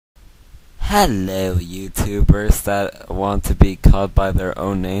Hello, YouTubers that want to be called by their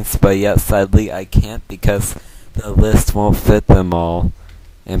own names, but yet sadly I can't because the list won't fit them all.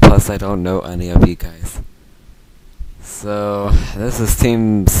 And plus I don't know any of you guys. So, this is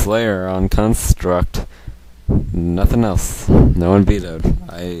Team Slayer on Construct. Nothing else. No one vetoed.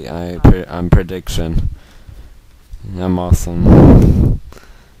 I'm prediction. I'm awesome.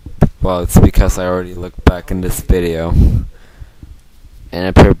 Well, it's because I already looked back in this video. And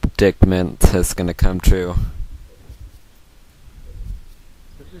a predicament is gonna come true.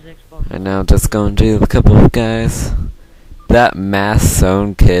 And now I'm just going to do a couple of guys. That Mass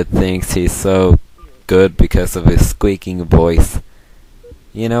Zone kid thinks he's so good because of his squeaking voice.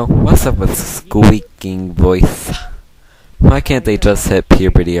 You know, what's up with squeaking voice? Why can't they just hit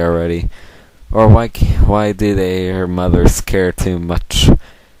puberty already? Or why do their mothers care too much?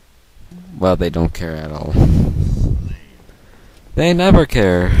 Well, they don't care at all. They never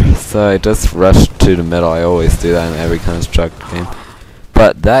care, so I just rush to the middle. I always do that in every Construct game.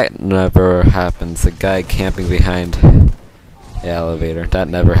 But that never happens. A guy camping behind the elevator. That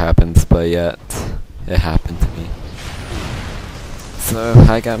never happens, but yet it happened to me. So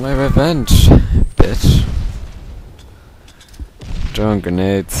I got my revenge, bitch. Throwing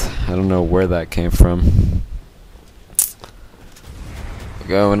grenades. I don't know where that came from.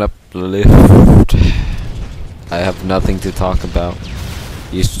 Going up the lift. I have nothing to talk about.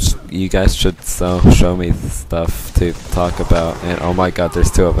 You guys should show me stuff to talk about. And oh my god,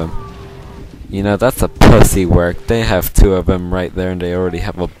 there's two of them. You know, that's a pussy work. They have two of them right there and they already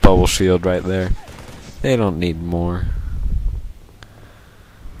have a bubble shield right there. They don't need more.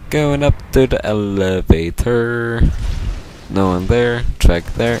 Going up to the elevator. No one there. Check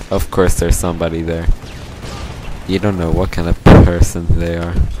there. Of course there's somebody there. You don't know what kind of person they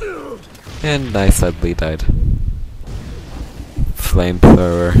are. And I sadly died.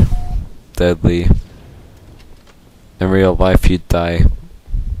 Flamethrower. Deadly. In real life you'd die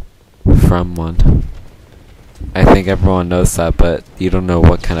from one. I think everyone knows that, but you don't know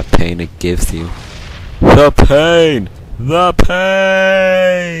what kind of pain it gives you. The pain! The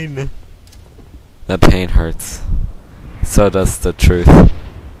pain! The pain hurts. So does the truth.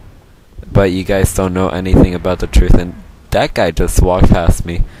 But you guys don't know anything about the truth, and that guy just walked past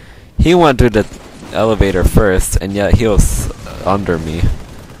me. He went to the elevator first, and yet he was under me.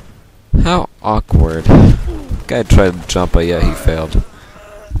 How awkward. Guy tried to jump, but yet he failed.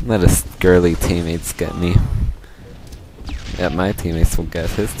 Let his girly teammates get me. Yet my teammates will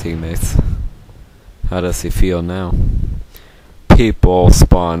get his teammates. How does he feel now? People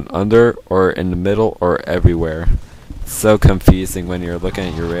spawn under, or in the middle, or everywhere. It's so confusing when you're looking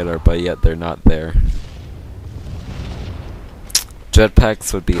at your radar, but yet they're not there.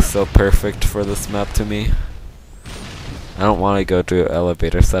 Jetpacks would be so perfect for this map to me. I don't want to go to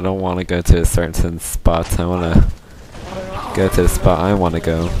elevators. I don't want to go to a certain spot. I want to go to the spot I want to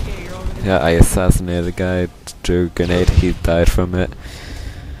go. Yeah, I assassinated a guy, drew a grenade, he died from it.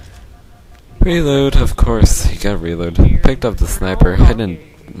 Reload, of course, you gotta reload. Picked up the sniper. I didn't,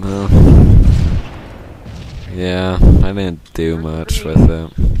 well, yeah, I didn't do much with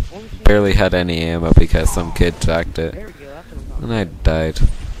it. Barely had any ammo because some kid jacked it. And I died.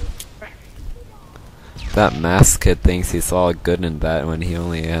 That mask kid thinks he's all good in that when he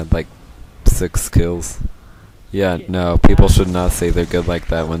only had like 6 kills. Yeah, no, people should not say they're good like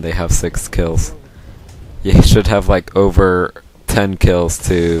that when they have 6 kills. You should have like over 10 kills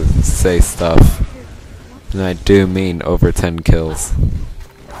to say stuff. And I do mean over 10 kills.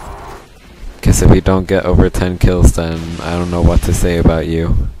 Because if you don't get over 10 kills, then I don't know what to say about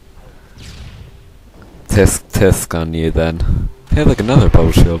you. Tisk tisk on you then. Hey, look, another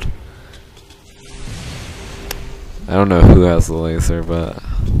bubble shield. I don't know who has the laser, but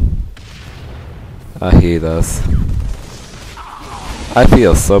he does. I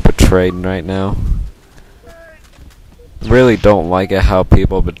feel so betrayed right now. Really don't like it how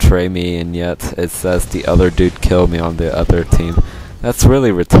people betray me and yet it says the other dude killed me on the other team. That's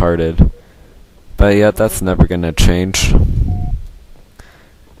really retarded. But yet that's never gonna change.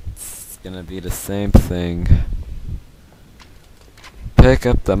 It's gonna be the same thing. Pick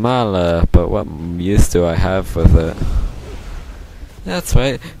up the mala, but what use do I have with it? That's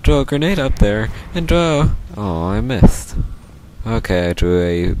right, throw a grenade up there, and throw... Oh, I missed. Okay, I drew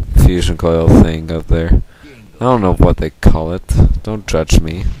a fusion coil thing up there. I don't know what they call it. Don't judge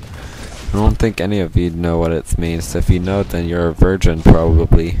me. I don't think any of you know what it means. If you know, then you're a virgin,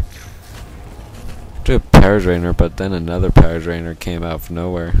 probably. Drew a power drainer, but then another power drainer came out of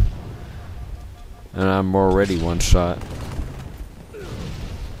nowhere. And I'm already one shot.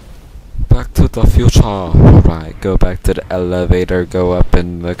 Back to the future. Right, go back to the elevator, go up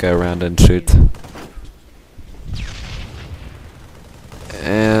and look around and shoot.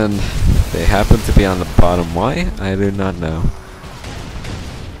 And they happen to be on the bottom. Why? I do not know.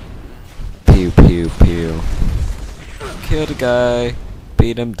 Pew pew pew. Kill the guy.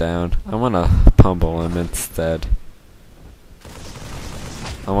 Beat him down. I wanna pummel him instead.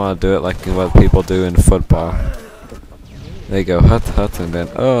 I wanna do it like what people do in football. They go hut hut and then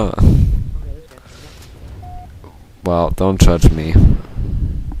well, don't judge me.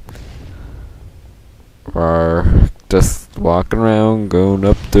 We're just walking around, going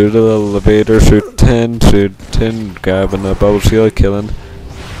up to the elevator, shoot 10, grabbing a bubble shield, killing.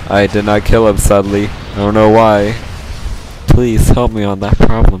 I did not kill him suddenly. I don't know why. Please help me on that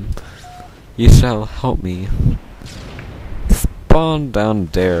problem. You shall help me. Spawn down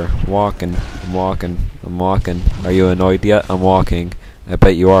there. Walking. I'm walking. I'm walking. Are you annoyed yet? I'm walking. I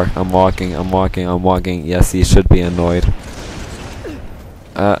bet you are. I'm walking. I'm walking. I'm walking. Yes, you should be annoyed.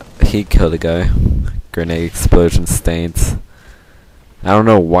 He killed a guy. Grenade explosion stains. I don't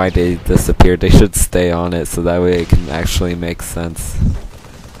know why they disappeared. They should stay on it so that way it can actually make sense.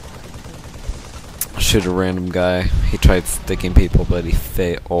 Shoot a random guy. He tried sticking people, but he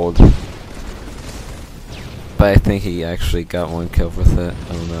failed. But I think he actually got one kill with it.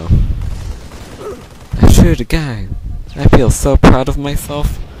 I don't know. I shoot a guy. I feel so proud of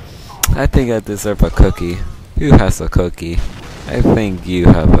myself. I think I deserve a cookie. Who has a cookie? I think you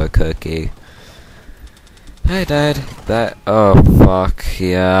have a cookie. I died. Oh fuck.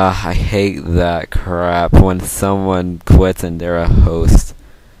 Yeah, I hate that crap when someone quits and they're a host.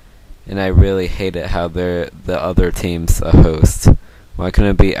 And I really hate it how they're the other team's a host. Why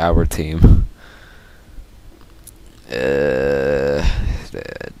couldn't it be our team? It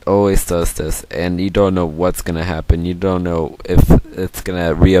always does this, and you don't know what's gonna happen. You don't know if it's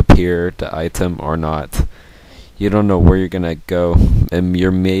gonna reappear the item or not. You don't know where you're gonna go, and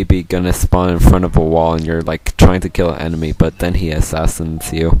you're maybe gonna spawn in front of a wall and you're like trying to kill an enemy, but then he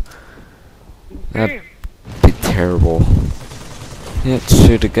assassins you. That'd be terrible. Yeah,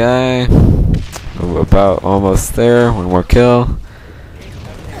 shoot a guy. We're about almost there. One more kill.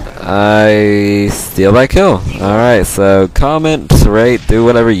 I steal that kill. Alright, so comment, rate, do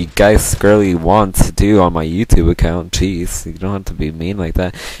whatever you guys really want to do on my YouTube account. Jeez, you don't have to be mean like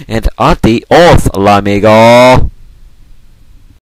that. And adios, amigo!